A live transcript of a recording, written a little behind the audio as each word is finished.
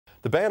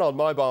The ban on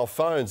mobile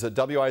phones at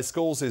WA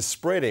schools is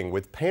spreading,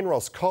 with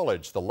Penrith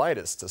College the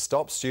latest to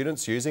stop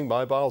students using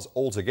mobiles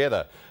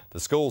altogether.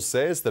 The school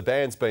says the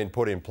ban's been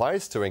put in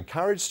place to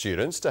encourage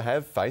students to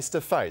have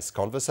face-to-face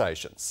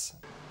conversations.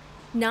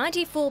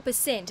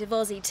 94% of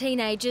Aussie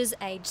teenagers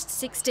aged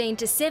 16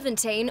 to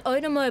 17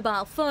 own a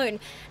mobile phone,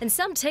 and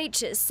some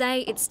teachers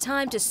say it's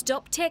time to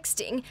stop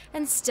texting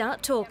and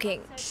start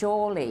talking.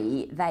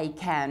 Surely they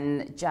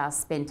can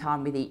just spend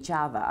time with each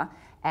other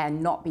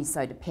and not be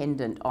so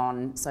dependent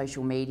on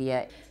social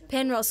media.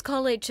 Penrith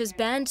College has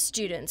banned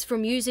students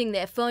from using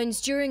their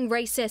phones during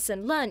recess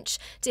and lunch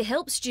to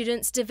help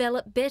students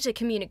develop better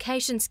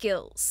communication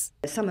skills.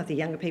 Some of the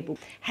younger people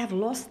have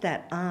lost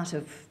that art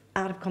of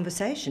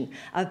conversation,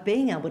 of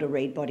being able to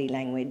read body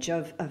language,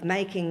 of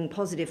making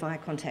positive eye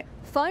contact.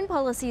 Phone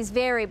policies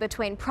vary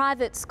between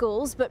private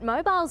schools, but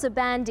mobiles are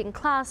banned in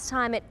class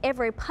time at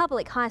every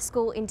public high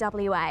school in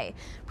WA.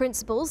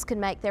 Principals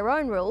can make their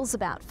own rules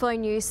about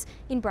phone use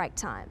in break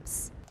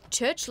times.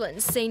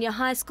 Churchland's senior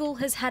high school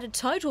has had a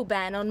total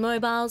ban on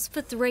mobiles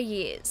for 3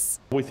 years.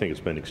 We think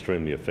it's been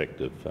extremely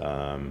effective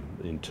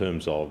in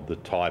terms of the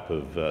type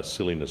of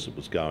silliness that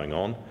was going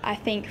on. I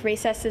think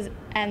recesses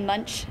and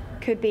lunch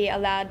could be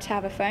allowed to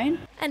have a phone.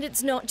 And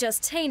it's not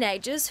just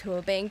teenagers who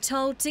are being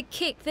told to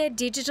kick their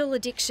digital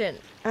addiction.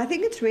 I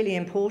think it's really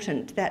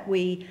important that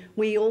we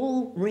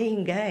all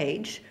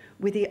re-engage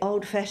with the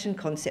old-fashioned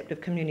concept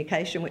of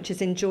communication, which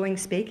is enjoying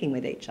speaking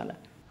with each other.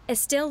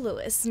 Estelle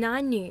Lewis,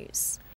 9 News.